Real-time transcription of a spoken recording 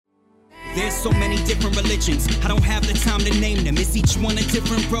There's so many different religions, I don't have the time to name them. Is each one a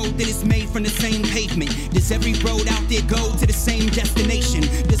different road that is made from the same pavement? Does every road out there go to the same destination?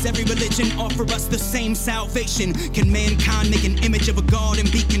 Does every religion offer us the same salvation? Can mankind make an image of a God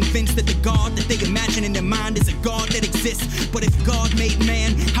and be convinced that the God that they imagine in their mind is a God that exists? But if God made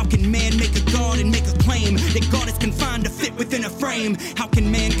man, how can man make a God and make a claim that God is confined to fit within a frame? How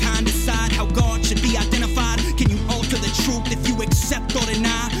can mankind decide how God should be identified? Can you alter the truth if you accept or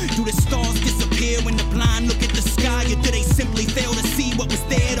deny? Do the stars disappear when the blind look at the sky? Or do they simply fail to see what was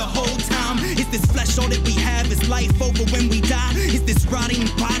there the whole time? Is this flesh all that we have? Is life over when we die? Is this rotting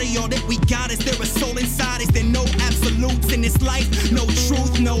body all that we got? Is there a soul inside? Is there no absolutes in this life? No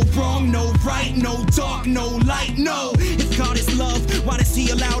truth, no wrong, no right, no dark, no light, no. If God is love, why does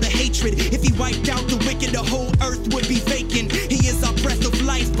he allow the hatred? If he wiped out the wicked, the whole earth would be vacant. He is our breath of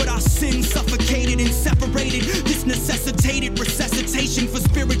life, but our sin suffocated and separated. This necessitated resuscitation for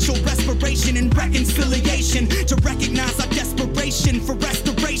spiritual respiration and reconciliation, to recognize our desperation for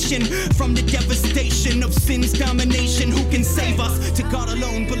restoration from the devastation of sin's domination. Who can save us? To God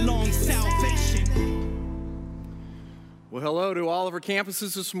alone belongs salvation. Well, hello to all of our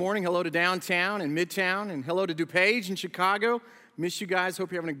campuses this morning. Hello to downtown and Midtown, and hello to DuPage and Chicago. Miss you guys.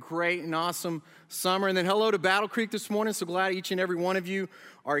 Hope you're having a great and awesome summer. And then hello to Battle Creek this morning. So glad each and every one of you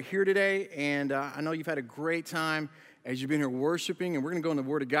are here today. And I know you've had a great time as you've been here worshiping. And we're going to go in the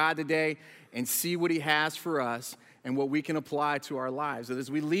Word of God today and see what He has for us and what we can apply to our lives. And as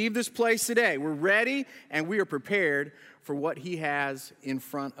we leave this place today, we're ready and we are prepared for what He has in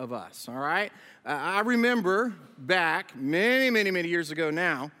front of us. All right? I remember back many years ago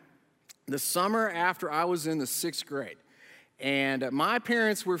now, the summer after I was in the 6th grade. And my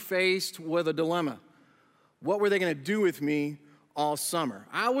parents were faced with a dilemma. What were they going to do with me all summer?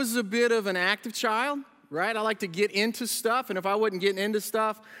 I was a bit of an active child, right? I like to get into stuff, and if I wasn't getting into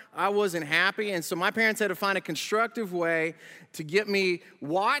stuff, I wasn't happy. And so my parents had to find a constructive way to get me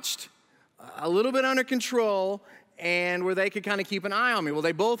watched, a little bit under control, and where they could kind of keep an eye on me. Well,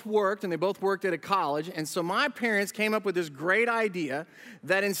 they both worked, and they both worked at a college, and so my parents came up with this great idea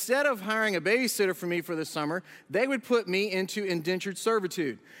that instead of hiring a babysitter for me for the summer, they would put me into indentured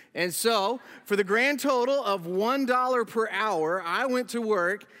servitude. And so, for the grand total of $1 per hour, I went to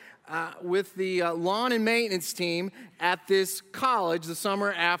work with the lawn and maintenance team at this college the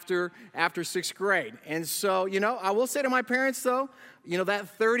summer after 6th grade. And so, I will say to my parents, though,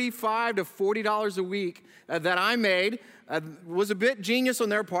 that $35 to $40 a week that I made was a bit genius on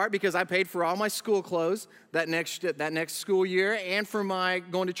their part, because I paid for all my school clothes that next school year and for my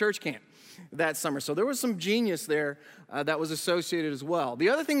going to church camp that summer. So there was some genius there that was associated as well. The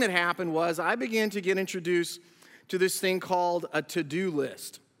other thing that happened was I began to get introduced to this thing called a to-do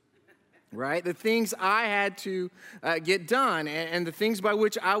list. Right? The things I had to get done, and the things by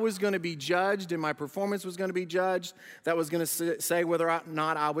which I was going to be judged and my performance was going to be judged, that was going to say whether or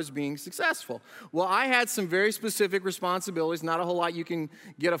not I was being successful. Well, I had some very specific responsibilities, not a whole lot you can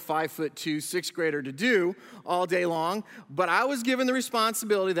get a 5'2", 6th grader to do all day long, but I was given the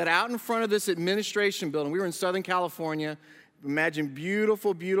responsibility that out in front of this administration building, we were in Southern California. Imagine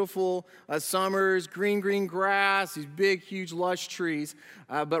beautiful summers, green grass, these big, huge, lush trees.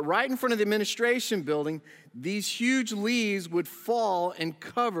 But right in front of the administration building, these huge leaves would fall and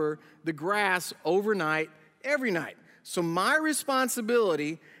cover the grass overnight, every night. So my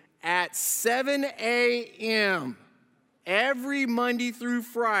responsibility at 7 a.m. every Monday through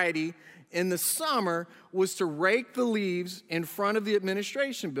Friday in the summer was to rake the leaves in front of the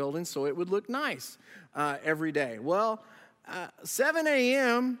administration building so it would look nice every day. Well, 7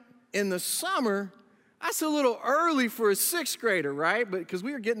 a.m. in the summer, that's a little early for a 6th grader, right? But because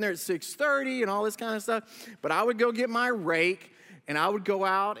we were getting there at 6:30 and all this kind of stuff. But I would go get my rake, and I would go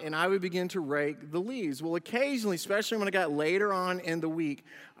out, and I would begin to rake the leaves. Well, occasionally, especially when I got later on in the week,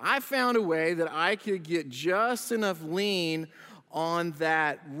 I found a way that I could get just enough lean on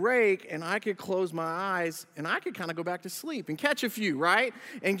that rake, and I could close my eyes, and I could kind of go back to sleep and catch a few, right?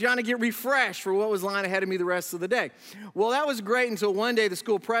 And trying to get refreshed for what was lying ahead of me the rest of the day. Well, that was great until one day the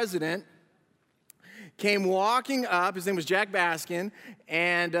school president came walking up. His name was Jack Baskin,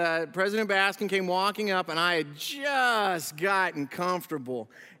 and President Baskin came walking up, and I had just gotten comfortable.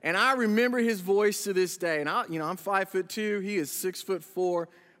 And I remember his voice to this day. And I'm 5'2", he is 6'4",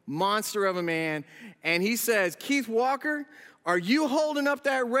 monster of a man. And he says, "Keith Walker, are you holding up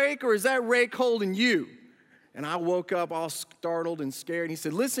that rake, or is that rake holding you?" And I woke up all startled and scared. And he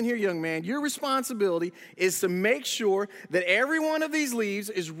said, "Listen here, young man, your responsibility is to make sure that every one of these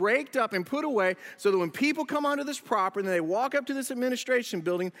leaves is raked up and put away so that when people come onto this property and they walk up to this administration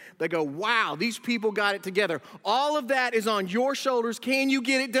building, they go, wow, these people got it together. All of that is on your shoulders. Can you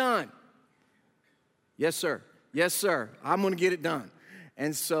get it done?" Yes, sir. Yes, sir. I'm going to get it done.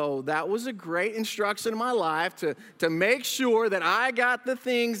 And so that was a great instruction in my life to make sure that I got the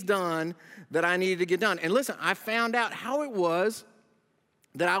things done that I needed to get done. And listen, I found out how it was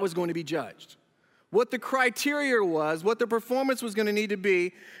that I was going to be judged, what the criteria was, what the performance was going to need to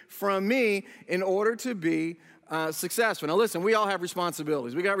be from me in order to be successful. Now listen, we all have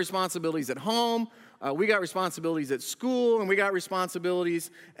responsibilities. We got responsibilities at home, we got responsibilities at school, and we got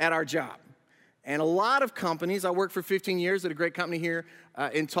responsibilities at our job. And a lot of companies, I worked for 15 years at a great company here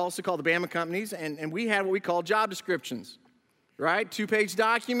in Tulsa called the Bama Companies, and we had what we call job descriptions, right? 2-page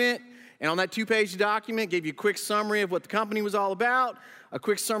document, and on that 2-page document gave you a quick summary of what the company was all about, a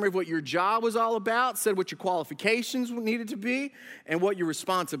quick summary of what your job was all about, said what your qualifications needed to be, and what your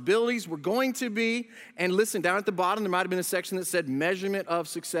responsibilities were going to be. And listen, down at the bottom, there might have been a section that said measurement of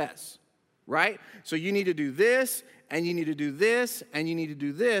success, right? So you need to do this, and you need to do this, and you need to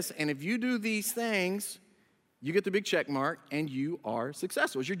do this, and if you do these things, you get the big check mark, and you are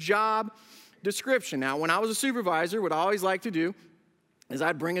successful. It's your job description. Now, when I was a supervisor, what I always like to do is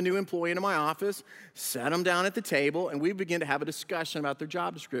I'd bring a new employee into my office, set them down at the table, and we'd begin to have a discussion about their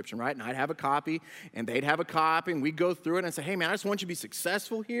job description, right? And I'd have a copy, and they'd have a copy, and we'd go through it, and I'd say, hey, man, I just want you to be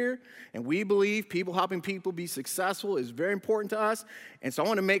successful here, and we believe helping people be successful is very important to us, and so I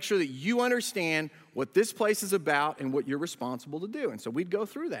want to make sure that you understand what this place is about and what you're responsible to do. And so we'd go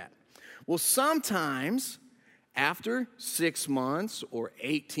through that. Well, sometimes after 6 months or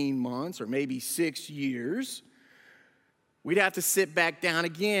 18 months or maybe 6 years, we'd have to sit back down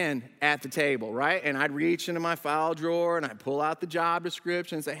again at the table, right? And I'd reach into my file drawer and I'd pull out the job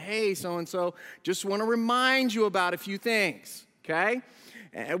description and say, hey, so-and-so, just want to remind you about a few things, okay?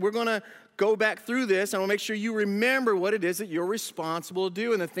 And we're going to go back through this. I want to make sure you remember what it is that you're responsible to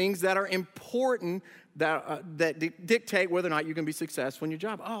do and the things that are important that dictate whether or not you can be successful in your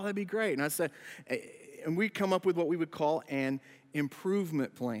job. Oh, that'd be great. And I said, and we'd come up with what we would call an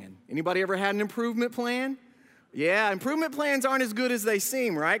improvement plan. Anybody ever had an improvement plan? Yeah, improvement plans aren't as good as they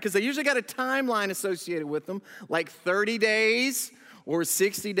seem, right? Because they usually got a timeline associated with them, like 30 days or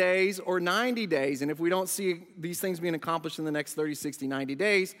 60 days or 90 days. And if we don't see these things being accomplished in the next 30, 60, 90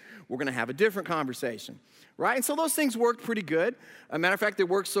 days, we're going to have a different conversation, right? And so those things worked pretty good. As a matter of fact, they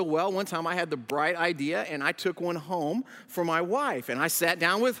worked so well, one time I had the bright idea, and I took one home for my wife. And I sat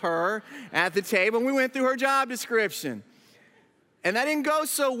down with her at the table, and we went through her job description. And that didn't go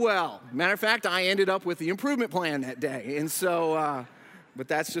so well. Matter of fact, I ended up with the improvement plan that day. And so, but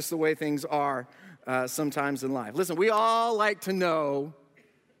that's just the way things are sometimes in life. Listen, we all like to know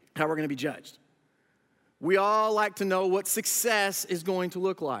how we're going to be judged. We all like to know what success is going to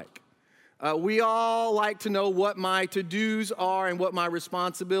look like. We all like to know what my to-dos are and what my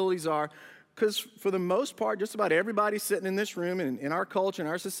responsibilities are. Because for the most part, just about everybody sitting in this room and in our culture and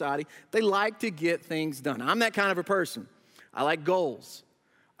our society, they like to get things done. I'm that kind of a person. I like goals.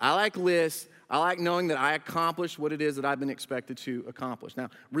 I like lists. I like knowing that I accomplished what it is that I've been expected to accomplish. Now,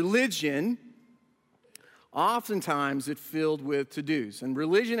 religion, oftentimes it's filled with to-dos. And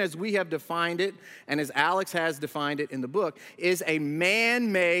religion, as we have defined it, and as Alex has defined it in the book, is a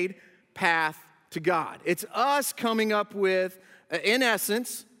man-made path to God. It's us coming up with, in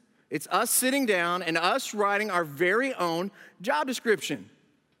essence, it's us sitting down and us writing our very own job description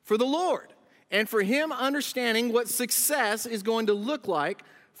for the Lord. And for him understanding what success is going to look like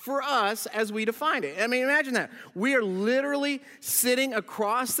for us as we define it. I mean, imagine that. We are literally sitting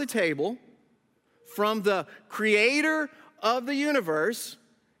across the table from the creator of the universe,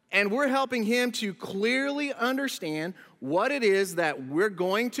 and we're helping him to clearly understand what it is that we're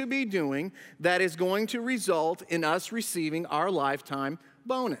going to be doing that is going to result in us receiving our lifetime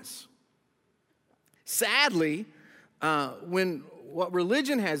bonus. Sadly, what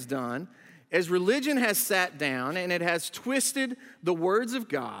religion has done as religion has sat down and it has twisted the words of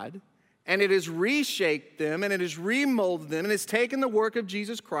God and it has reshaped them and it has remolded them and it's taken the work of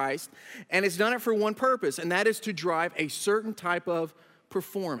Jesus Christ and it's done it for one purpose, and that is to drive a certain type of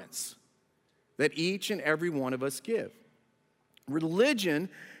performance that each and every one of us give. Religion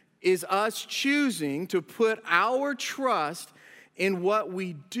is us choosing to put our trust in what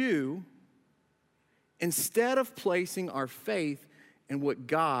we do instead of placing our faith in what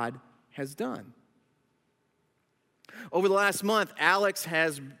God has done. Over the last month, Alex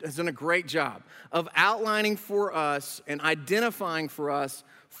has done a great job of outlining for us and identifying for us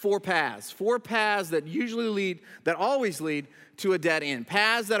four paths that always lead to a dead end,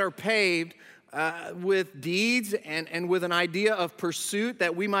 paths that are paved with deeds and with an idea of pursuit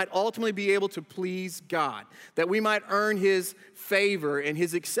that we might ultimately be able to please God, that we might earn His favor and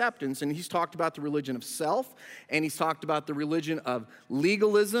His acceptance. And He's talked about the religion of self, and He's talked about the religion of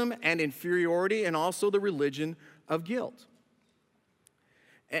legalism and inferiority, and also the religion of guilt.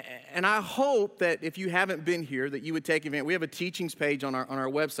 And I hope that if you haven't been here, that you would take advantage. We have a teachings page on our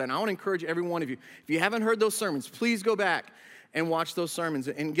website, and I want to encourage every one of you, if you haven't heard those sermons, please go back and watch those sermons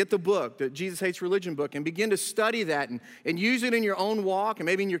and get the book, the Jesus Hates Religion book, and begin to study that and use it in your own walk and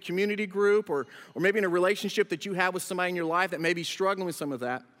maybe in your community group or maybe in a relationship that you have with somebody in your life that may be struggling with some of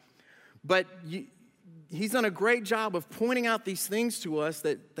that. But he's done a great job of pointing out these things to us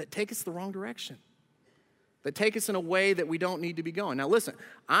that take us the wrong direction, that take us in a way that we don't need to be going. Now listen,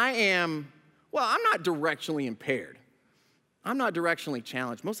 I'm not directionally impaired. I'm not directionally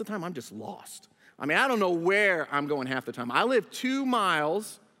challenged. Most of the time, I'm just lost. I mean, I don't know where I'm going half the time. I live 2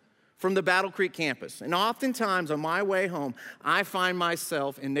 miles from the Battle Creek campus, and oftentimes on my way home, I find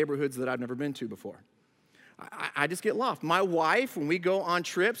myself in neighborhoods that I've never been to before. I just get lost. My wife, when we go on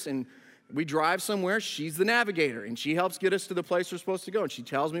trips and we drive somewhere, she's the navigator, and she helps get us to the place we're supposed to go, and she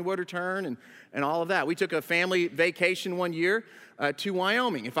tells me where to turn and all of that. We took a family vacation one year to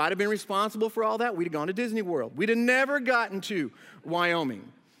Wyoming. If I'd have been responsible for all that, we'd have gone to Disney World. We'd have never gotten to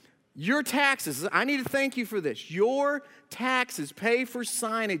Wyoming. Your taxes, I need to thank you for this. Your taxes pay for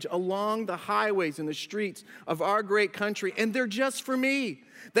signage along the highways and the streets of our great country, and they're just for me.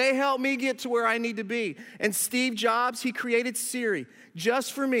 They help me get to where I need to be. And Steve Jobs, he created Siri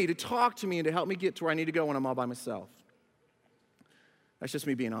just for me, to talk to me and to help me get to where I need to go when I'm all by myself. That's just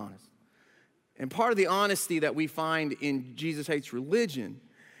me being honest. And part of the honesty that we find in Jesus Hates Religion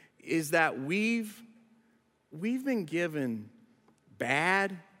is that we've been given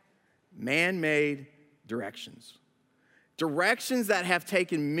bad, man-made directions. Directions that have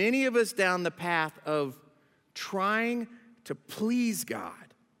taken many of us down the path of trying to please God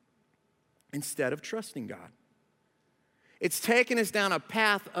instead of trusting God. It's taken us down a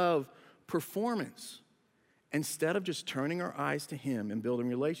path of performance instead of just turning our eyes to Him and building a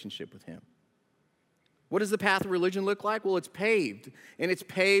relationship with Him. What does the path of religion look like? Well, it's paved, and it's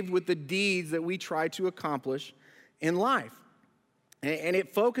paved with the deeds that we try to accomplish in life. And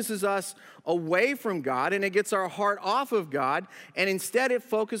it focuses us away from God, and it gets our heart off of God, and instead it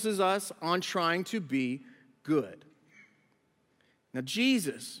focuses us on trying to be good. Now,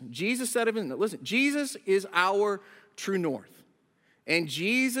 Jesus said of him, listen, Jesus is our true north, and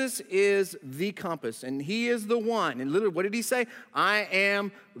Jesus is the compass, and He is the one. And literally, what did He say? I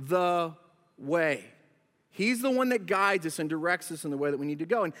am the way. He's the one that guides us and directs us in the way that we need to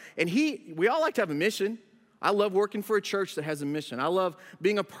go. And we all like to have a mission. I love working for a church that has a mission. I love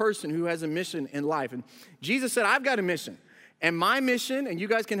being a person who has a mission in life. And Jesus said, I've got a mission. And my mission, and you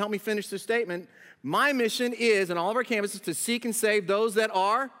guys can help me finish this statement, my mission is, in all of our campuses, to seek and save those that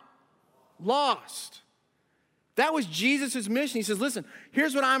are lost. That was Jesus' mission. He says, listen,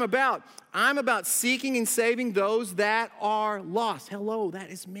 here's what I'm about. I'm about seeking and saving those that are lost. Hello, that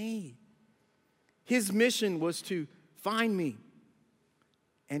is me. His mission was to find me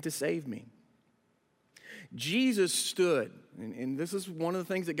and to save me. Jesus stood, and this is one of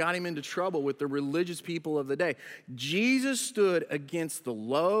the things that got Him into trouble with the religious people of the day. Jesus stood against the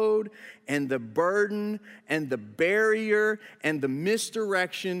load and the burden and the barrier and the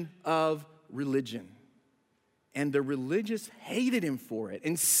misdirection of religion. And the religious hated Him for it,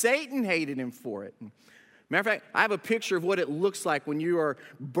 and Satan hated Him for it. Matter of fact, I have a picture of what it looks like when you are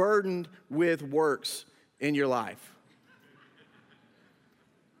burdened with works in your life.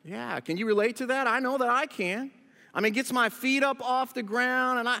 Yeah, can you relate to that? I know that I can. I mean, it gets my feet up off the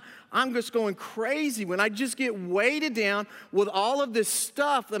ground, and I'm just going crazy when I just get weighted down with all of this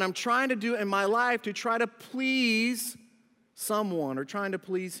stuff that I'm trying to do in my life to try to please someone or trying to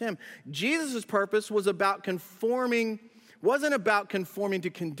please Him. Jesus' purpose wasn't about conforming to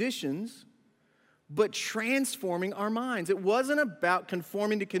conditions, but transforming our minds. It wasn't about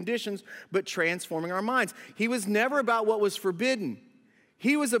conforming to conditions, but transforming our minds. He was never about what was forbidden.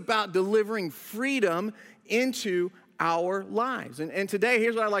 He was about delivering freedom into our lives. And today,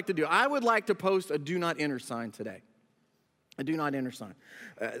 here's what I'd like to do. I would like to post a do not enter sign today. A do not enter sign.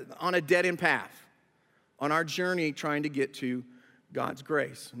 On a dead-end path. On our journey trying to get to God's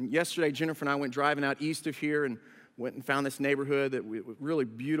grace. And yesterday, Jennifer and I went driving out east of here and went and found this neighborhood, really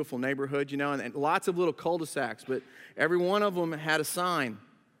beautiful neighborhood, and lots of little cul-de-sacs, but every one of them had a sign.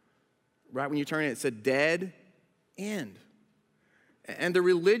 Right when you turn it said dead end. And the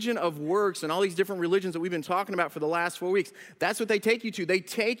religion of works and all these different religions that we've been talking about for the last 4 weeks, that's what they take you to. They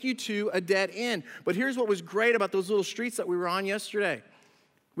take you to a dead end. But here's what was great about those little streets that we were on yesterday.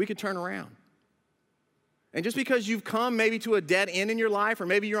 We could turn around. And just because you've come maybe to a dead end in your life, or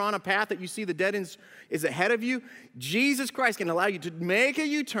maybe you're on a path that you see the dead end is ahead of you, Jesus Christ can allow you to make a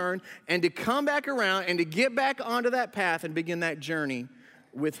U-turn and to come back around and to get back onto that path and begin that journey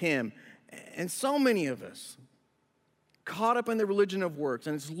with him. And so many of us caught up in the religion of works,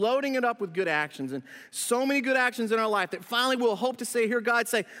 and it's loading it up with good actions, and so many good actions in our life that finally we'll hope to say, hear God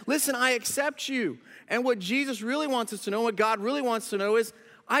say, listen, I accept you. And what Jesus really wants us to know, what God really wants to know is,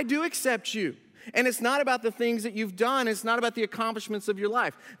 I do accept you. And it's not about the things that you've done. It's not about the accomplishments of your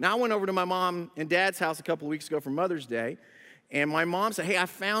life. Now, I went over to my mom and dad's house a couple of weeks ago for Mother's Day, and my mom said, hey, I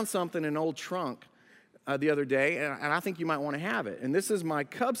found something in an old trunk the other day, and I think you might want to have it. And this is my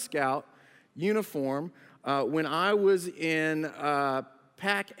Cub Scout uniform when I was in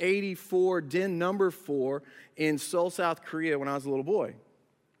Pac 84, Den number 4 in Seoul, South Korea when I was a little boy.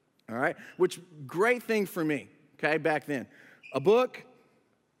 All right? Which, great thing for me, okay, back then. A book,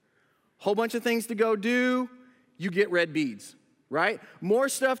 whole bunch of things to go do, you get red beads, right? More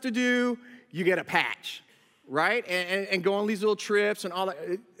stuff to do, you get a patch, right? And go on these little trips and all that.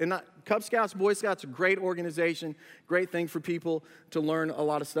 And Cub Scouts, Boy Scouts, a great organization, great thing for people to learn a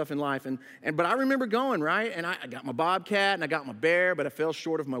lot of stuff in life. But I remember going, right? And I got my bobcat and I got my bear, but I fell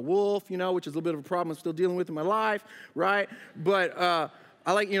short of my wolf, which is a little bit of a problem I'm still dealing with in my life, right? But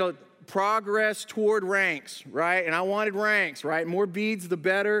I like, progress toward ranks, right? And I wanted ranks, right? More beads, the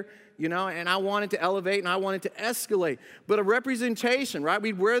better. And I wanted to elevate and I wanted to escalate. But a representation, right?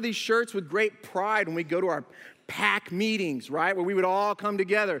 We'd wear these shirts with great pride when we go to our pack meetings, right? Where we would all come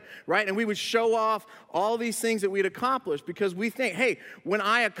together, right? And we would show off all these things that we'd accomplished because we think, hey, when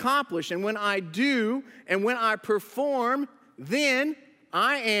I accomplish and when I do and when I perform, then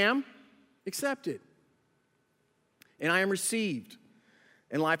I am accepted. And I am received.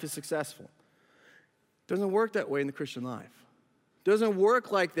 And life is successful. It doesn't work that way in the Christian life. Doesn't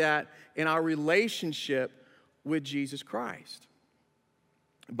work like that in our relationship with Jesus Christ.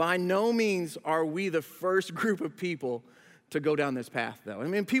 By no means are we the first group of people to go down this path, though. I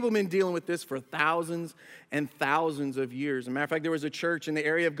mean, people have been dealing with this for thousands and thousands of years. As a matter of fact, there was a church in the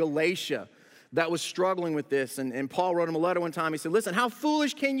area of Galatia that was struggling with this, and Paul wrote him a letter one time. He said, listen, how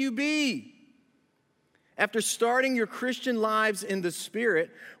foolish can you be? After starting your Christian lives in the Spirit,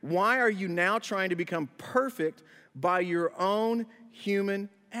 why are you now trying to become perfect by your own human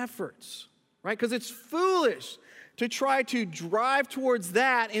efforts, right? Because it's foolish to try to drive towards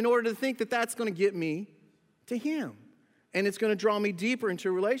that in order to think that that's going to get me to Him. And it's going to draw me deeper into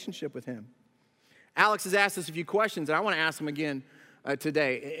a relationship with Him. Alex has asked us a few questions, and I want to ask him again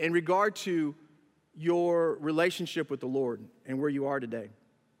today in regard to your relationship with the Lord and where you are today.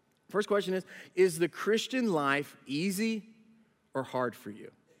 First question is the Christian life easy or hard for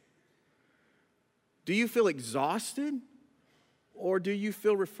you? Do you feel exhausted or do you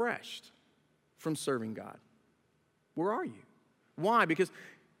feel refreshed from serving God? Where are you? Why? Because,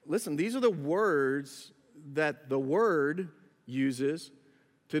 listen, these are the words that the Word uses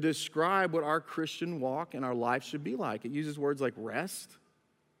to describe what our Christian walk and our life should be like. It uses words like rest.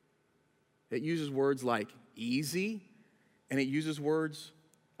 It uses words like easy. And it uses a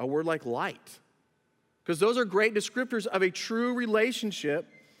word like light. Because those are great descriptors of a true relationship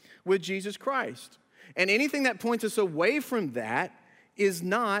with Jesus Christ. And anything that points us away from that is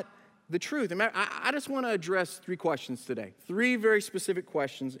not the truth. I just want to address 3 questions today. 3 very specific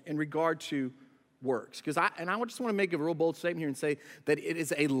questions in regard to works. Because I just want to make a real bold statement here and say that it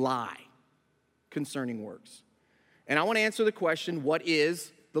is a lie concerning works. And I want to answer the question, what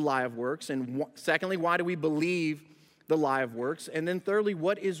is the lie of works? And secondly, why do we believe the lie of works? And then thirdly,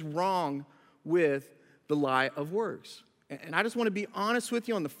 what is wrong with the lie of works? And I just want to be honest with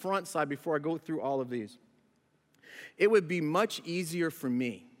you on the front side before I go through all of these. It would be much easier for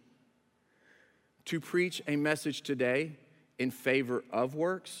me to preach a message today in favor of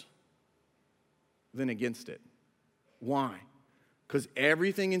works than against it. Why? Because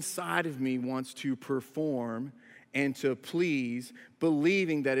everything inside of me wants to perform and to please,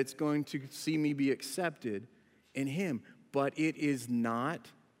 believing that it's going to see me be accepted in Him. But it is not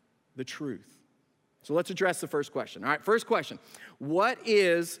the truth. So let's address the first question. All right, first question. What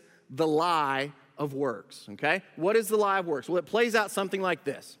is the lie of works? Okay? What is the lie of works? Well, it plays out something like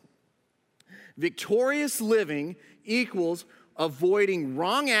this. Victorious living equals avoiding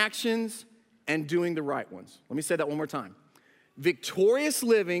wrong actions and doing the right ones. Let me say that one more time. Victorious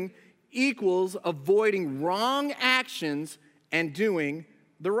living equals avoiding wrong actions and doing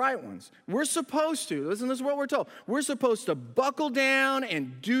the right ones. We're supposed to, listen, this is what we're told. We're supposed to buckle down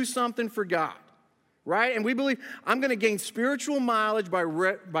and do something for God. right? And we believe I'm going to gain spiritual mileage by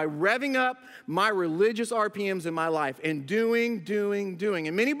revving up my religious RPMs in my life and doing.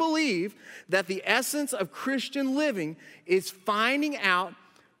 And many believe that the essence of Christian living is finding out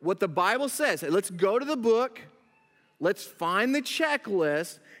what the Bible says. Let's go to the book. Let's find the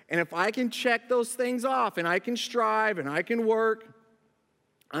checklist. And if I can check those things off and I can strive and I can work,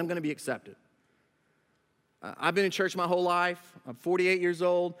 I'm going to be accepted. I've been in church my whole life. I'm 48 years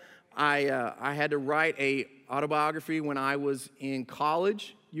old. I had to write an autobiography when I was in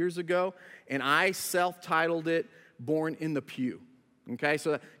college years ago, and I self-titled it Born in the Pew. Okay,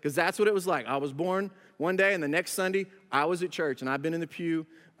 so because that's what it was like. I was born one day, and the next Sunday, I was at church, and I've been in the pew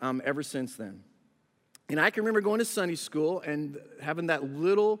ever since then. And I can remember going to Sunday school and having that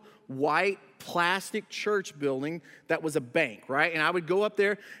little white plastic church building that was a bank, right? And I would go up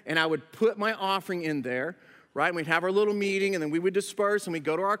there and I would put my offering in there, right? And we'd have our little meeting and then we would disperse and we'd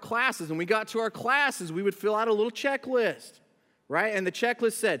go to our classes. And we got to our classes, we would fill out a little checklist, right? And the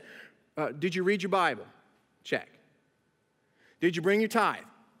checklist said, did you read your Bible? Check. Did you bring your tithe?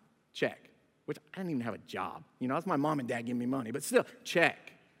 Check. Which I didn't even have a job. You know, that's my mom and dad giving me money, but still, check.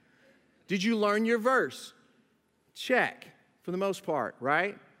 Did you learn your verse? Check, for the most part,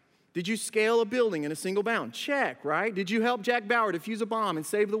 right? Did you scale a building in a single bound? Check, right? Did you help Jack Bauer defuse a bomb and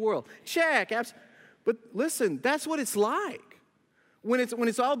save the world? Check. But listen, that's what it's like. When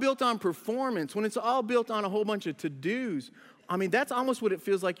it's all built on performance, when it's all built on a whole bunch of to-dos, I mean, that's almost what it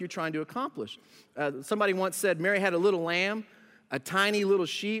feels like you're trying to accomplish. Somebody once said, Mary had a little lamb, a tiny little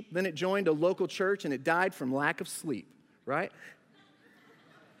sheep, then it joined a local church and it died from lack of sleep, right?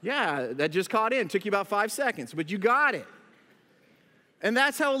 Yeah, that just caught in. Took you about 5 seconds, but you got it. And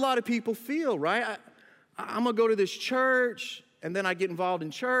that's how a lot of people feel, right? I'm going to go to this church, and then I get involved in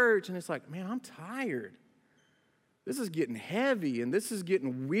church, and it's like, man, I'm tired. This is getting heavy, and this is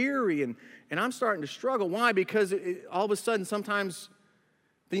getting weary, and I'm starting to struggle. Why? Because all of a sudden, sometimes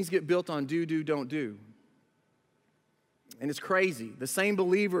things get built on do, don't do. And it's crazy. The same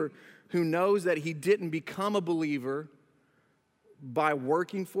believer who knows that he didn't become a believer by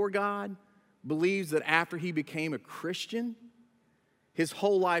working for God, believes that after he became a Christian, his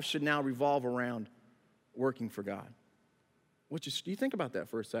whole life should now revolve around working for God. Do you think about that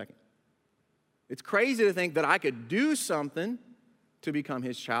for a second? It's crazy to think that I could do something to become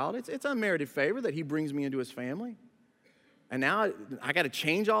his child. It's unmerited favor that he brings me into his family. And now I got to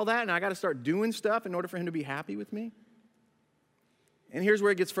change all that, and I got to start doing stuff in order for him to be happy with me. And here's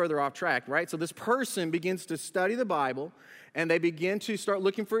where it gets further off track, right? So this person begins to study the Bible, and they begin to start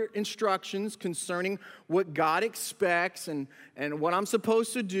looking for instructions concerning what God expects and what I'm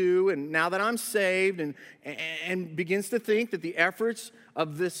supposed to do, and now that I'm saved, and begins to think that the efforts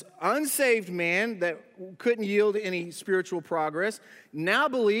of this unsaved man that couldn't yield any spiritual progress now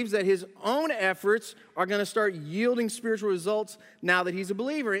believes that his own efforts are going to start yielding spiritual results now that he's a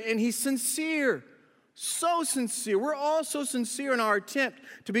believer. And he's sincere. So sincere. We're all so sincere in our attempt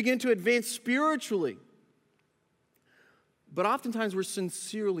to begin to advance spiritually. But oftentimes we're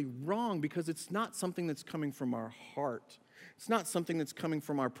sincerely wrong because it's not something that's coming from our heart. It's not something that's coming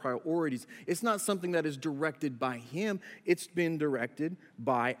from our priorities. It's not something that is directed by Him. It's been directed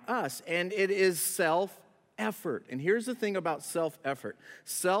by us. And it is self-effort. And here's the thing about self-effort.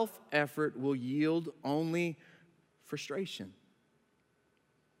 Self-effort will yield only frustration.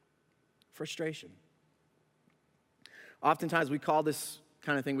 Frustration. Oftentimes we call this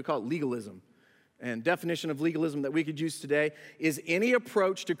kind of thing, we call it legalism. And definition of legalism that we could use today is any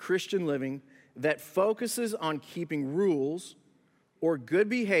approach to Christian living that focuses on keeping rules or good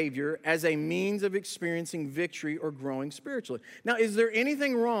behavior as a means of experiencing victory or growing spiritually. Now, is there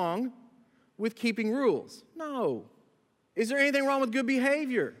anything wrong with keeping rules? No. Is there anything wrong with good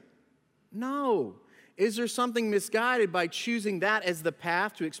behavior? No. Is there something misguided by choosing that as the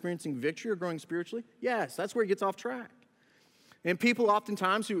path to experiencing victory or growing spiritually? Yes, that's where it gets off track. And people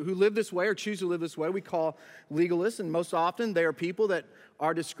oftentimes who live this way or choose to live this way, we call legalists, and most often they are people that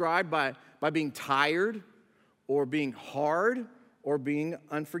are described by being tired or being hard or being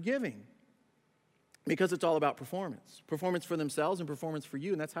unforgiving. Because it's all about performance. Performance for themselves and performance for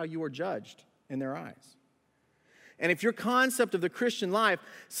you, and that's how you are judged in their eyes. And if your concept of the Christian life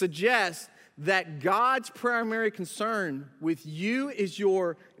suggests that God's primary concern with you is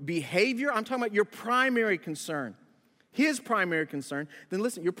your behavior, I'm talking about your primary concern, His primary concern, then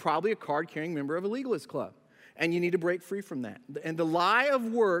listen, you're probably a card-carrying member of a legalist club, and you need to break free from that. And the lie of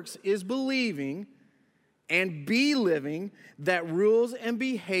works is believing and living that rules and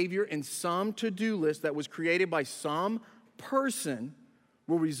behavior in some to-do list that was created by some person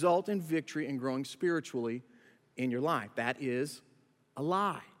will result in victory and growing spiritually in your life. That is a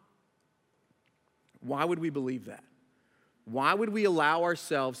lie. Why would we believe that? Why would we allow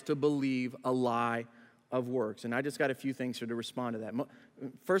ourselves to believe a lie of works? And I just got a few things here to respond to that.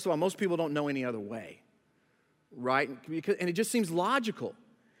 First of all, most people don't know any other way, right? And it just seems logical.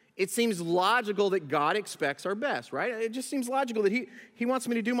 It seems logical that God expects our best, right? It just seems logical that He wants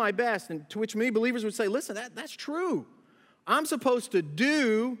me to do my best, and to which many believers would say, listen, that's true. I'm supposed to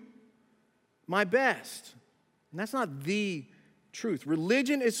do my best. And that's not the truth.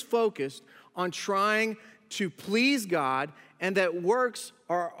 Religion is focused on trying to please God, and that works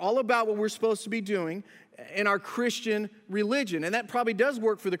are all about what we're supposed to be doing in our Christian religion. And that probably does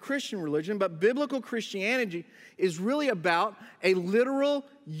work for the Christian religion, but biblical Christianity is really about a literal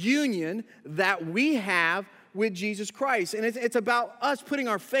union that we have with Jesus Christ. And it's about us putting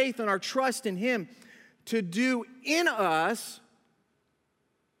our faith and our trust in Him to do in us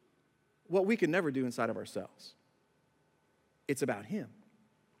what we could never do inside of ourselves. It's about Him.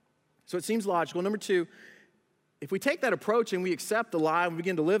 So it seems logical. Number two, if we take that approach and we accept the lie and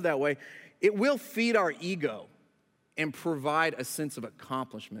begin to live that way, it will feed our ego and provide a sense of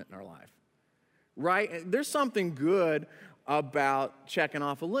accomplishment in our life, right? There's something good about checking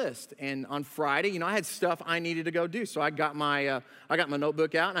off a list. And on Friday, I had stuff I needed to go do. So I got my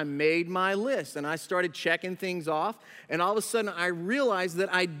notebook out and I made my list and I started checking things off. And all of a sudden I realized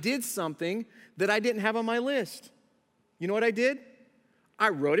that I did something that I didn't have on my list. You know what I did? I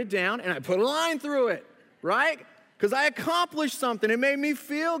wrote it down and I put a line through it, right? Because I accomplished something. It made me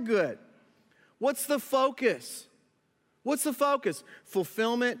feel good. What's the focus? What's the focus?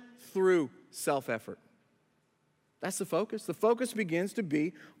 Fulfillment through self-effort. That's the focus. The focus begins to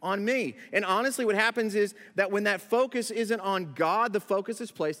be on me. And honestly, what happens is that when that focus isn't on God, the focus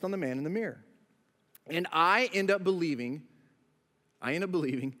is placed on the man in the mirror. And I end up believing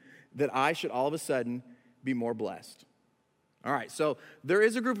that I should all of a sudden be more blessed. All right, so there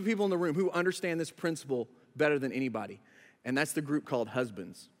is a group of people in the room who understand this principle better than anybody. And that's the group called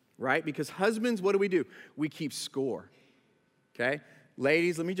husbands, right? Because husbands, what do? We keep score, okay?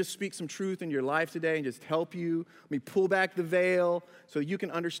 Ladies, let me just speak some truth in your life today and just help you. Let me pull back the veil so you can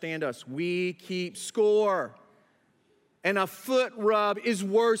understand us. We keep score. And a foot rub is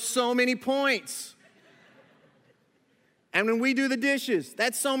worth so many points. And when we do the dishes,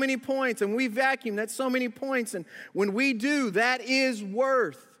 that's so many points. And we vacuum, that's so many points. And when we do, that is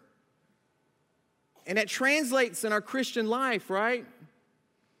worth. And that translates in our Christian life, right?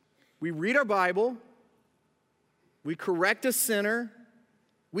 We read our Bible. We correct a sinner.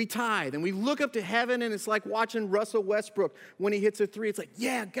 We tithe. And we look up to heaven, and it's like watching Russell Westbrook when he hits a three. It's like,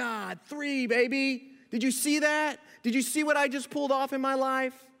 yeah, God, 3, baby. Did you see that? Did you see what I just pulled off in my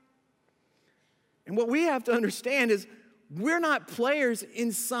life? And what we have to understand is we're not players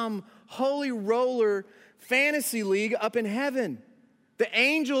in some holy roller fantasy league up in heaven. The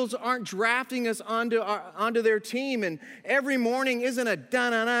angels aren't drafting us onto their team, and every morning isn't a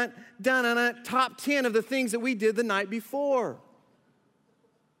dun-dun-dun, top 10 of the things that we did the night before.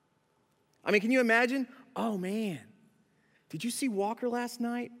 I mean, can you imagine? Oh, man, did you see Walker last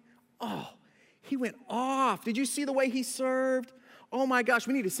night? Oh, he went off. Did you see the way he served? Oh, my gosh,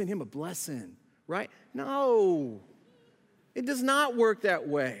 we need to send him a blessing, right? No. It does not work that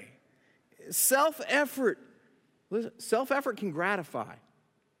way. Self-effort can gratify.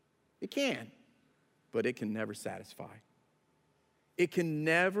 It can, but it can never satisfy. It can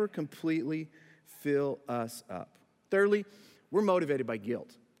never completely fill us up. Thirdly, we're motivated by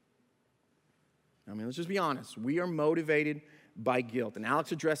guilt. I mean, let's just be honest. We are motivated by guilt. And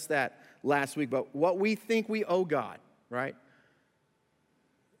Alex addressed that last week, but what we think we owe God, right?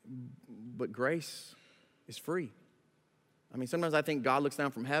 But grace is free. I mean, sometimes I think God looks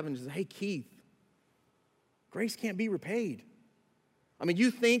down from heaven and says, hey, Keith, grace can't be repaid. I mean,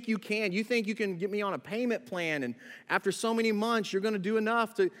 you think you can. You think you can get me on a payment plan, and after so many months, you're going to do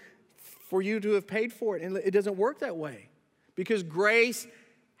enough for you to have paid for it. And it doesn't work that way because grace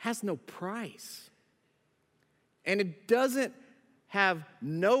has no price. And it doesn't have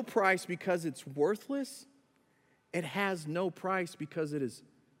no price because it's worthless. It has no price because it is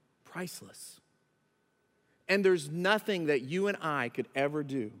priceless. And there's nothing that you and I could ever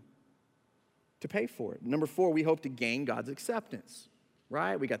do to pay for it. Number 4, we hope to gain God's acceptance,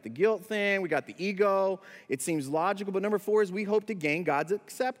 right? We got the guilt thing, we got the ego. It seems logical, but number 4 is we hope to gain God's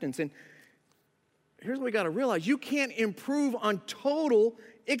acceptance. And here's what we got to realize. You can't improve on total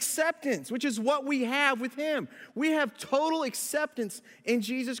acceptance, which is what we have with Him. We have total acceptance in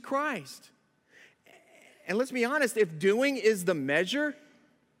Jesus Christ. And let's be honest, if doing is the measure,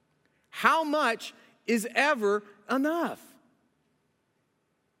 how much is ever enough?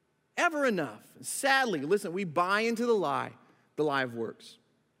 Ever enough. Sadly, listen, we buy into the lie of works.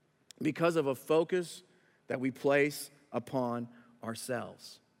 because of a focus that we place upon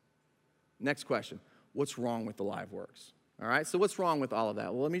ourselves. Next question, what's wrong with the live works? All right, so what's wrong with all of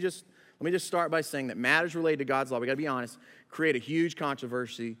that? Well, let me just start by saying that matters related to God's law, we got to be honest, create a huge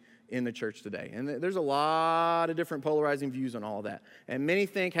controversy in the church today. And there's a lot of different polarizing views on all of that. And many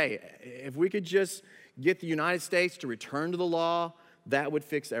think, hey, if we could just get the United States to return to the law, that would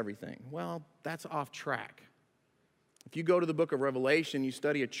fix everything. Well, that's off track. If you go to the book of Revelation, you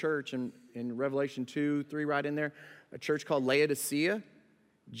study a church in Revelation 2, 3, right in there, a church called Laodicea.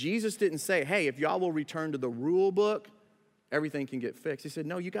 Jesus didn't say, hey, if y'all will return to the rule book, everything can get fixed. He said,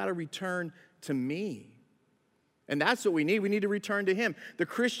 no, you got to return to me. And that's what we need. We need to return to him. The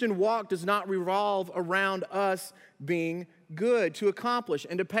Christian walk does not revolve around us being good, to accomplish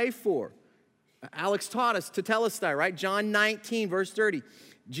and to pay for. Alex taught us tetelestai, right? John 19, verse 30.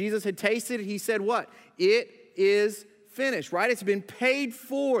 Jesus had tasted it. He said what? It is finished, right? It's been paid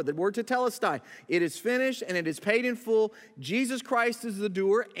for. The word tetelestai. It is finished and it is paid in full. Jesus Christ is the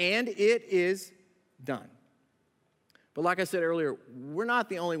doer and it is done. But like I said earlier, we're not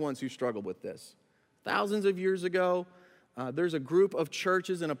the only ones who struggle with this. Thousands of years ago, there's a group of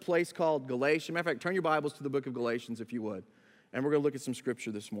churches in a place called Galatia. Matter of fact, turn your Bibles to the book of Galatians if you would. And we're going to look at some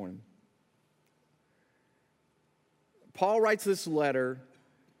scripture this morning. Paul writes this letter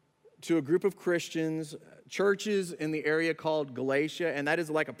to a group of Christians, churches in the area called Galatia, and that is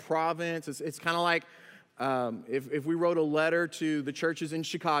like a province. It's kind of like if we wrote a letter to the churches in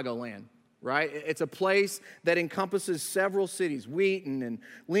Chicagoland, right? It's a place that encompasses several cities, Wheaton and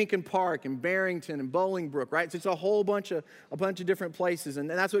Lincoln Park and Barrington and Bolingbrook, right? So it's a whole bunch of different places, and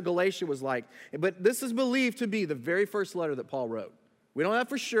that's what Galatia was like. But this is believed to be the very first letter that Paul wrote. We don't know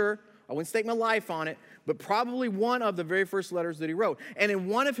for sure. I wouldn't stake my life on it, but probably one of the very first letters that he wrote. And in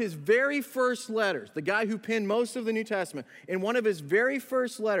one of his very first letters, the guy who penned most of the New Testament, in one of his very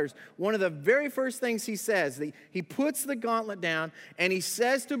first letters, one of the very first things he says, he puts the gauntlet down and he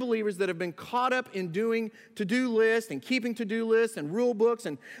says to believers that have been caught up in doing to-do lists and keeping to-do lists and rule books,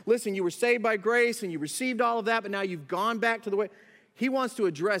 and listen, you were saved by grace and you received all of that, but now you've gone back to the way. He wants to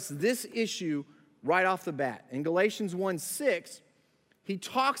address this issue right off the bat. In Galatians 1:6, he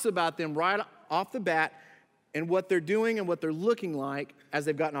talks about them right off the bat and what they're doing and what they're looking like as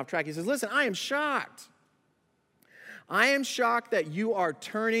they've gotten off track. He says, listen, I am shocked. I am shocked that you are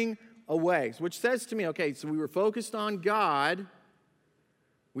turning away. Which says to me, okay, so we were focused on God.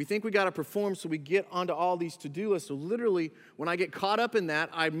 We think we got to perform, so we get onto all these to-do lists. So literally, when I get caught up in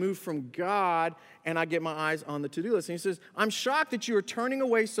that, I move from God and I get my eyes on the to-do list. And he says, I'm shocked that you are turning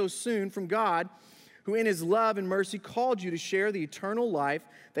away so soon from God, who in his love and mercy called you to share the eternal life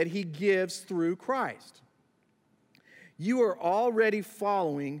that he gives through Christ. You are already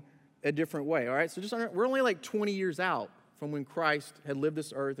following a different way, all right? So we're only like 20 years out from when Christ had lived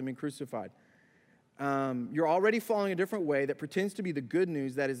this earth and been crucified. You're already following a different way that pretends to be the good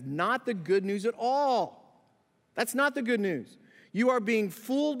news that is not the good news at all. That's not the good news. You are being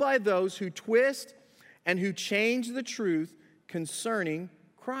fooled by those who twist and who change the truth concerning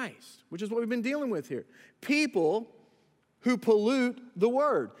Christ, which is what we've been dealing with here. People who pollute the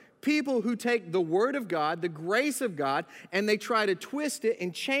word. People who take the word of God, the grace of God, and they try to twist it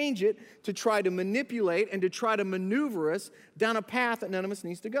and change it to try to manipulate and to try to maneuver us down a path that none of us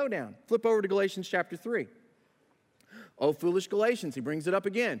needs to go down. Flip over to Galatians chapter 3. Oh, foolish Galatians, he brings it up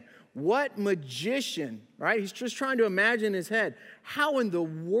again. What magician, right? He's just trying to imagine in his head, how in the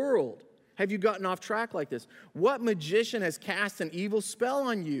world have you gotten off track like this? What magician has cast an evil spell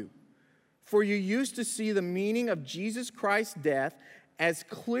on you? For you used to see the meaning of Jesus Christ's death as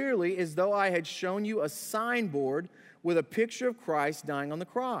clearly as though I had shown you a signboard with a picture of Christ dying on the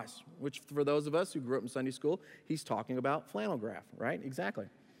cross, which for those of us who grew up in Sunday school, he's talking about flannel graph, right? Exactly.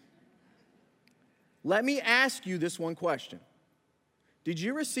 Let me ask you this one question. Did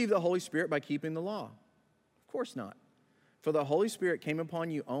you receive the Holy Spirit by keeping the law? Of course not. For the Holy Spirit came upon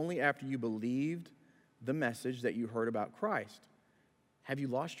you only after you believed the message that you heard about Christ. Have you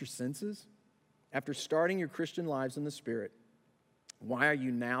lost your senses? After starting your Christian lives in the Spirit, why are you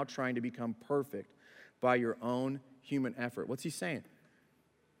now trying to become perfect by your own human effort? What's he saying?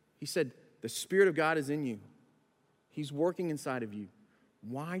 He said, the Spirit of God is in you. He's working inside of you.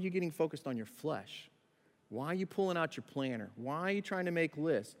 Why are you getting focused on your flesh? Why are you pulling out your planner? Why are you trying to make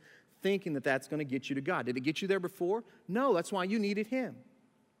lists, thinking that that's going to get you to God? Did it get you there before? No, that's why you needed him.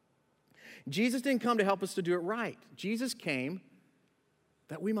 Jesus didn't come to help us to do it right. Jesus came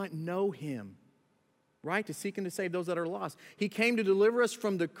that we might know him, right? To seek and to save those that are lost. He came to deliver us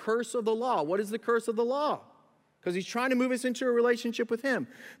from the curse of the law. What is the curse of the law? Because he's trying to move us into a relationship with him.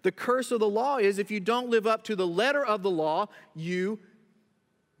 The curse of the law is if you don't live up to the letter of the law, you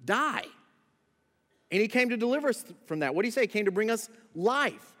die. And he came to deliver us from that. What did he say? He came to bring us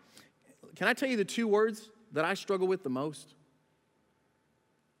life. Can I tell you the two words that I struggle with the most?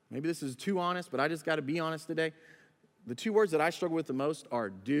 Maybe this is too honest, but I just got to be honest today. The two words that I struggle with the most are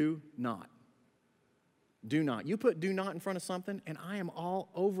do not. Do not. You put do not in front of something, and I am all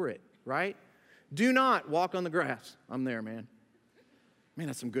over it, right? Do not walk on the grass. I'm there, man. Man,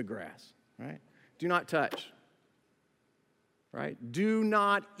 that's some good grass, right? Do not touch, right? Do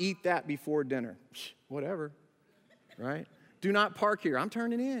not eat that before dinner. Whatever, right? Do not park here. I'm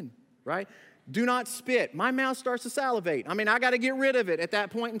turning in, right? Do not spit. My mouth starts to salivate. I mean, I got to get rid of it at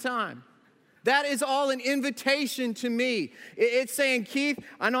that point in time. That is all an invitation to me. It's saying, Keith,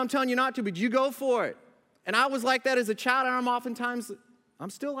 I know I'm telling you not to, but you go for it. And I was like that as a child, and I'm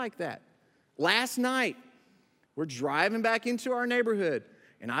still like that. Last night, we're driving back into our neighborhood,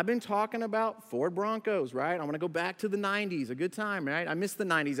 and I've been talking about Ford Broncos, right? I want to go back to the 90s, a good time, right? I missed the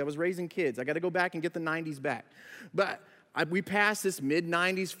 90s. I was raising kids. I got to go back and get the 90s back. But we passed this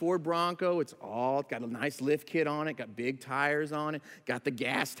mid-90s Ford Bronco. It's got a nice lift kit on it, got big tires on it, got the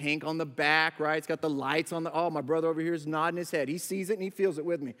gas tank on the back, right? It's got the lights on my brother over here is nodding his head. He sees it and he feels it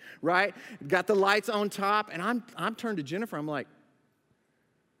with me, right? Got the lights on top, and I'm turned to Jennifer. I'm like,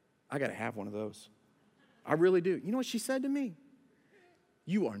 I got to have one of those. I really do. You know what she said to me?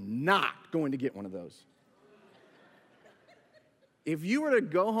 You are not going to get one of those. If you were to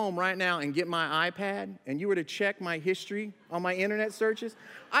go home right now and get my iPad and you were to check my history on my internet searches,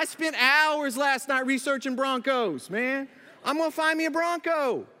 I spent hours last night researching Broncos, man. I'm going to find me a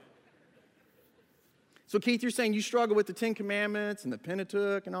Bronco. So, Keith, you're saying you struggle with the Ten Commandments and the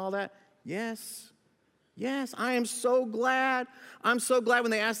Pentateuch and all that? Yes. Yes, I am so glad. I'm so glad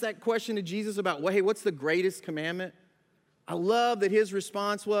when they asked that question to Jesus about, well, hey, what's the greatest commandment? I love that his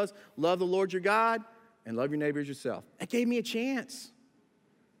response was, love the Lord your God and love your neighbor as yourself. That gave me a chance.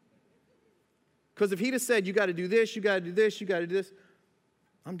 Because if he'd have said, you got to do this, you got to do this, you got to do this,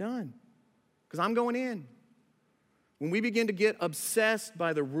 I'm done. Because I'm going in. When we begin to get obsessed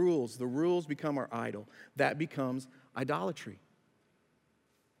by the rules become our idol. That becomes idolatry.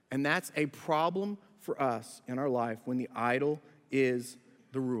 And that's a problem for us in our life when the idol is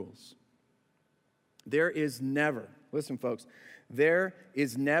the rules. There is never, listen folks, there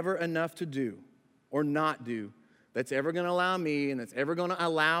is never enough to do or not do that's ever going to allow me and that's ever going to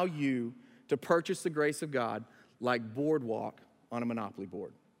allow you to purchase the grace of God like Boardwalk on a Monopoly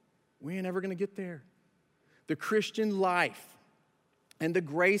board. We ain't ever going to get there. The Christian life and the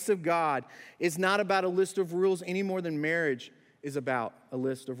grace of God is not about a list of rules any more than marriage is about a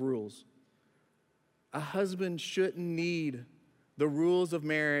list of rules. A husband shouldn't need the rules of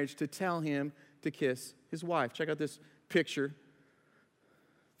marriage to tell him to kiss his wife. Check out this picture.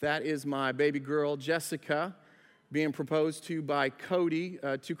 That is my baby girl, Jessica, being proposed to by Cody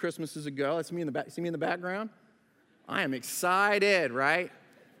 2 Christmases ago. That's me in the back. See me in the background? I am excited, right?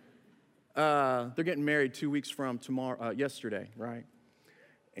 They're getting married 2 weeks from yesterday, right?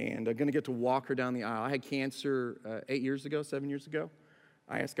 And I'm going to get to walk her down the aisle. I had cancer 7 years ago.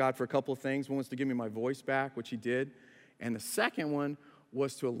 I asked God for a couple of things. One was to give me my voice back, which he did. And the second one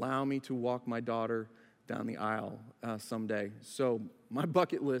was to allow me to walk my daughter down the aisle someday. So my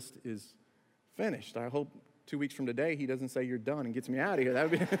bucket list is finished. I hope 2 weeks from today he doesn't say you're done and gets me out of here.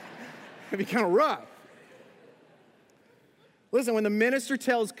 That'd be kind of rough. Listen, when the minister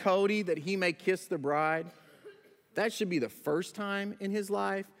tells Cody that he may kiss the bride, that should be the first time in his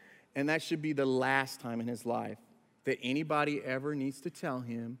life, and that should be the last time in his life that anybody ever needs to tell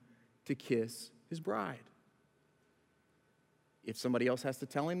him to kiss his bride. If somebody else has to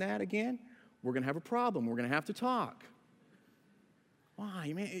tell him that again, we're going to have a problem. We're going to have to talk.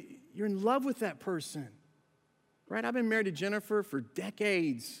 Why? Man, you're in love with that person, right? I've been married to Jennifer for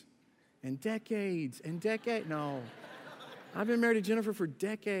decades and decades and decades. No, I've been married to Jennifer for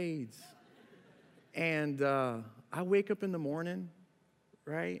decades. And I wake up in the morning,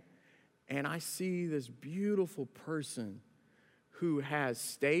 right? And I see this beautiful person who has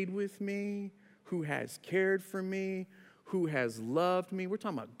stayed with me, who has cared for me, who has loved me. We're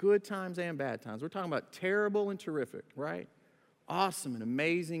talking about good times and bad times. We're talking about terrible and terrific, right? Awesome and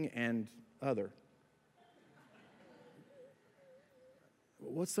amazing and other.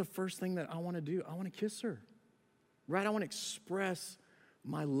 What's the first thing that I want to do? I want to kiss her, right? I want to express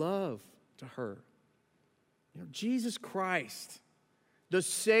my love to her. You know, Jesus Christ, the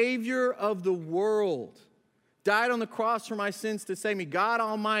Savior of the world, died on the cross for my sins to save me. God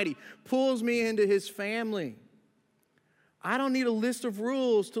Almighty pulls me into his family. I don't need a list of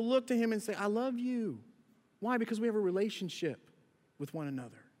rules to look to him and say, I love you. Why? Because we have a relationship with one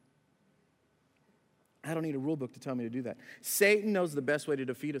another. I don't need a rule book to tell me to do that. Satan knows the best way to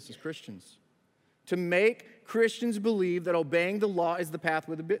defeat us as Christians, to make Christians believe that obeying the law is the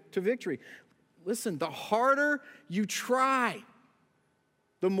pathway to victory. Listen, the harder you try,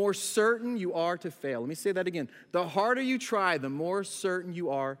 the more certain you are to fail. Let me say that again. The harder you try, the more certain you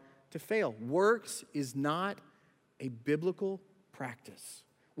are to fail. Works is not a biblical practice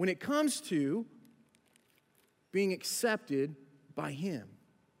when it comes to being accepted by Him.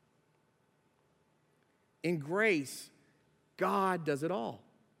 In grace, God does it all.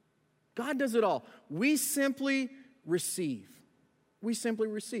 God does it all. We simply receive. We simply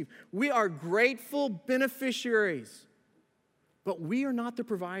receive. We are grateful beneficiaries, but we are not the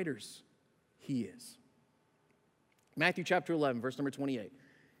providers. He is. Matthew chapter 11, verse number 28.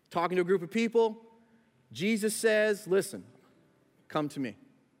 Talking to a group of people, Jesus says, listen, come to me.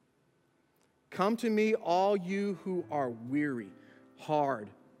 Come to me, all you who are weary, hard,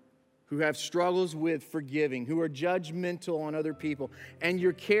 who have struggles with forgiving, who are judgmental on other people, and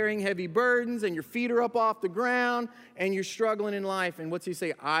you're carrying heavy burdens, and your feet are up off the ground, and you're struggling in life. And what's He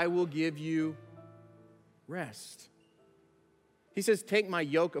say? I will give you rest. He says, take my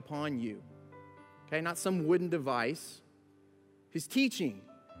yoke upon you. Okay, not some wooden device. His teaching,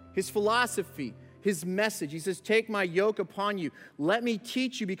 His philosophy, His message. He says, take my yoke upon you. Let me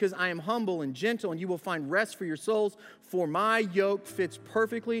teach you, because I am humble and gentle, and you will find rest for your souls. For my yoke fits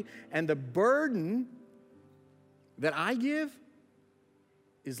perfectly, and the burden that I give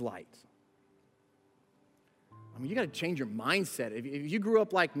is light. I mean, you got to change your mindset. If you grew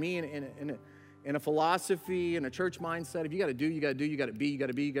up like me in a philosophy, in a church mindset, if you got to do, you got to do, you got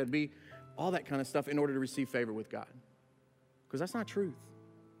to be, all that kind of stuff in order to receive favor with God. Because that's not truth.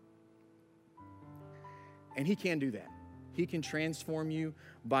 And He can do that. He can transform you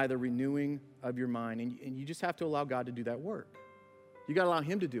by the renewing of your mind. And you just have to allow God to do that work. You got to allow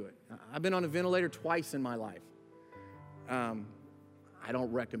Him to do it. I've been on a ventilator twice in my life. I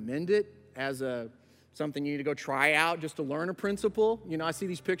don't recommend it as something you need to go try out just to learn a principle. You know, I see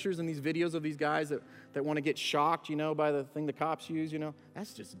these pictures and these videos of these guys that want to get shocked, you know, by the thing the cops use, you know.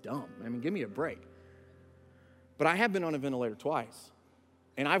 That's just dumb. I mean, give me a break. But I have been on a ventilator twice.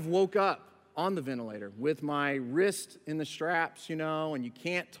 And I've woke up on the ventilator with my wrist in the straps, you know, and you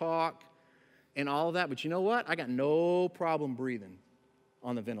can't talk and all of that. But you know what? I got no problem breathing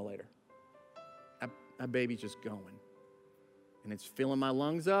on the ventilator. That baby's just going. And it's filling my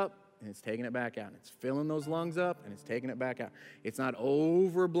lungs up, and it's taking it back out. And it's filling those lungs up, and it's taking it back out. It's not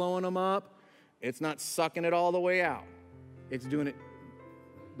over blowing them up. It's not sucking it all the way out. It's doing it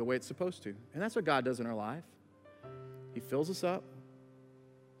the way it's supposed to. And that's what God does in our life. He fills us up.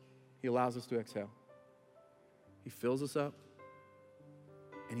 He allows us to exhale. He fills us up,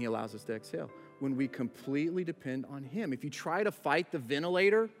 and He allows us to exhale when we completely depend on Him. If you try to fight the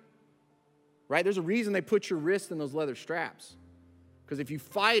ventilator, right, there's a reason they put your wrist in those leather straps. Because if you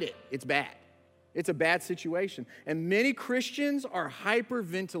fight it, it's bad. It's a bad situation. And many Christians are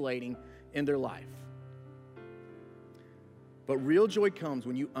hyperventilating in their life. But real joy comes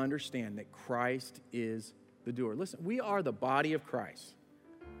when you understand that Christ is the doer. Listen, we are the body of Christ.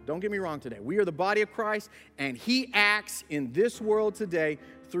 Don't get me wrong today. We are the body of Christ, and He acts in this world today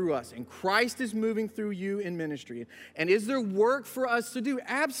through us. And Christ is moving through you in ministry. And is there work for us to do?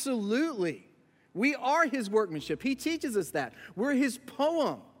 Absolutely. We are His workmanship. He teaches us that. We're His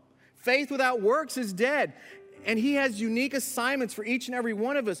poem. Faith without works is dead. And He has unique assignments for each and every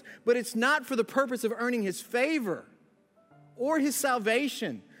one of us, but it's not for the purpose of earning His favor or His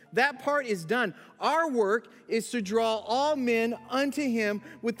salvation. That part is done. Our work is to draw all men unto Him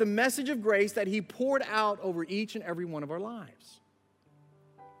with the message of grace that He poured out over each and every one of our lives.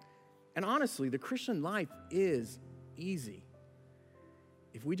 And honestly, the Christian life is easy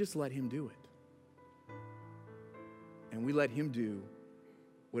if we just let Him do it. And we let Him do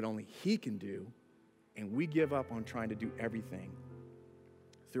what only He can do, and we give up on trying to do everything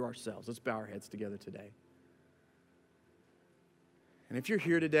through ourselves. Let's bow our heads together today. And if you're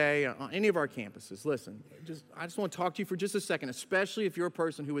here today on any of our campuses, listen, I just want to talk to you for just a second, especially if you're a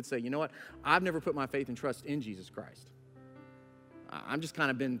person who would say, you know what, I've never put my faith and trust in Jesus Christ. I'm just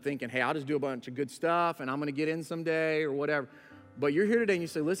kind of been thinking, hey, I'll just do a bunch of good stuff, and I'm going to get in someday or whatever. But you're here today and you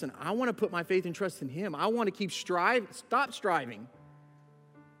say, listen, I want to put my faith and trust in Him. I want to stop striving,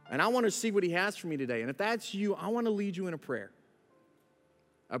 and I want to see what He has for me today. And if that's you, I want to lead you in a prayer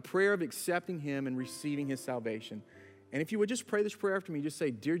of accepting Him and receiving His salvation. And if you would just pray this prayer after me, just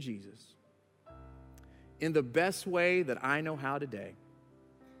say, Dear Jesus, in the best way that I know how today,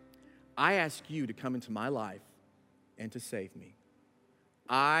 I ask You to come into my life and to save me.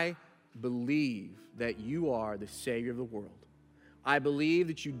 I believe that You are the Savior of the world. I believe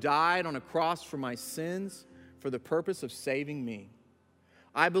that you died on a cross for my sins for the purpose of saving me.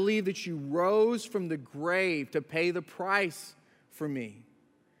 I believe that you rose from the grave to pay the price for me.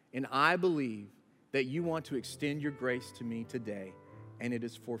 And I believe that you want to extend your grace to me today, and it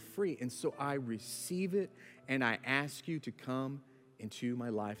is for free. And so I receive it, and I ask you to come into my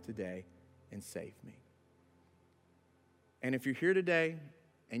life today and save me. And if you're here today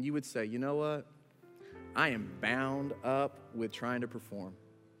and you would say, you know what? I am bound up with trying to perform.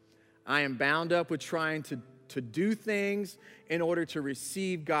 I am bound up with trying to do things in order to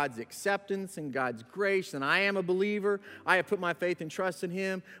receive God's acceptance and God's grace. And I am a believer. I have put my faith and trust in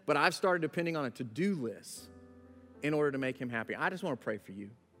Him, but I've started depending on a to-do list in order to make Him happy. I just want to pray for you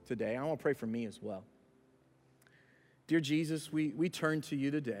today. I want to pray for me as well. Dear Jesus, we turn to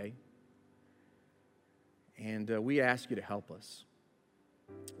you today, and we ask you to help us.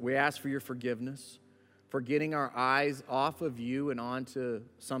 We ask for your forgiveness, for getting our eyes off of you and onto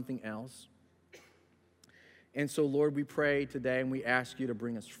something else. And so, Lord, we pray today and we ask you to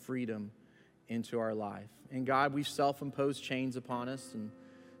bring us freedom into our life. And God, we've self-imposed chains upon us and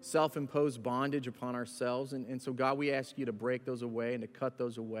self-imposed bondage upon ourselves. And so, God, we ask you to break those away and to cut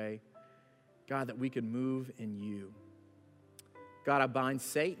those away. God, that we could move in you. God, I bind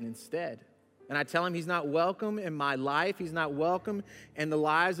Satan instead. And I tell him he's not welcome in my life. He's not welcome in the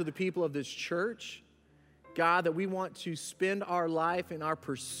lives of the people of this church. God, that we want to spend our life in our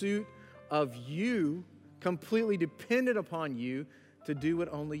pursuit of you, completely dependent upon you to do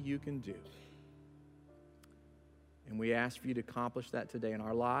what only you can do. And we ask for you to accomplish that today in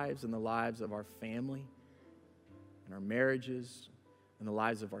our lives, in the lives of our family, in our marriages, in the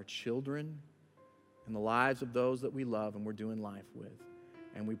lives of our children, in the lives of those that we love and we're doing life with.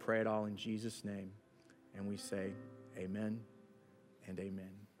 And we pray it all in Jesus' name. And we say amen and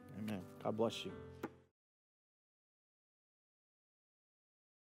amen. Amen. God bless you.